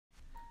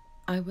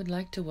I would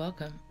like to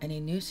welcome any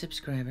new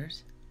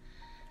subscribers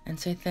and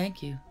say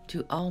thank you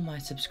to all my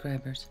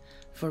subscribers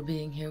for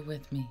being here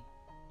with me.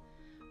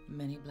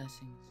 Many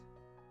blessings.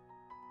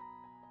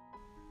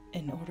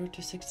 In order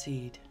to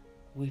succeed,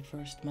 we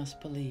first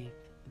must believe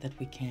that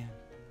we can.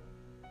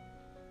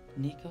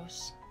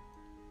 Nikos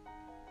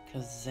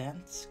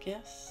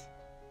Kazantzakis.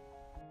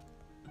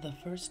 The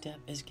first step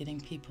is getting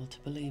people to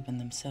believe in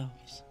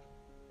themselves.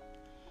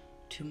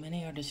 Too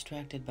many are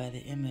distracted by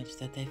the image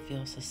that they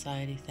feel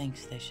society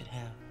thinks they should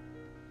have,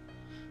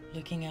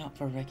 looking out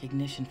for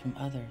recognition from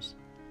others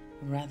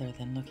rather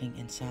than looking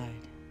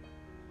inside.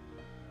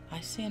 I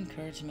see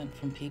encouragement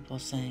from people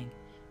saying,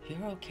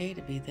 "You're okay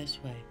to be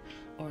this way,"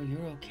 or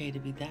 "You're okay to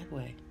be that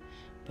way,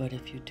 but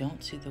if you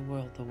don't see the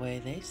world the way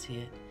they see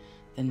it,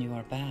 then you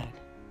are bad."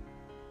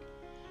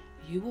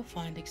 You will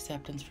find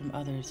acceptance from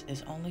others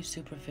is only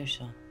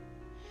superficial.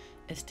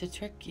 It's to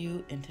trick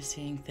you into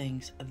seeing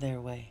things their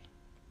way.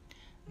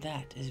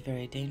 That is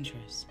very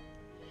dangerous.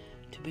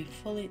 To be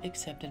fully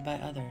accepted by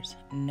others,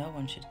 no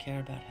one should care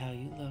about how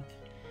you look,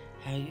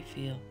 how you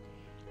feel,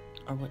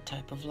 or what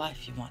type of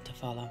life you want to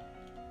follow.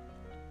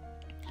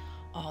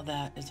 All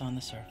that is on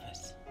the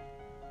surface.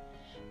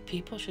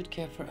 People should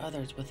care for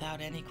others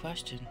without any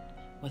question,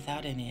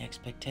 without any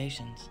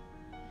expectations.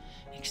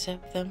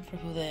 Accept them for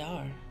who they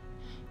are.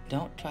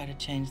 Don't try to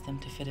change them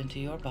to fit into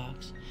your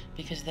box,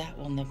 because that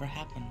will never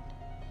happen.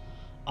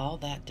 All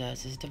that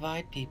does is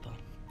divide people.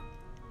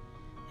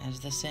 As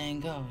the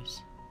saying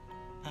goes,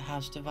 a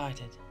house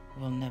divided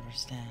will never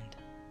stand.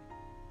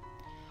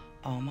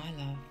 All my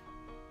love,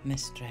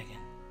 Mystdragon.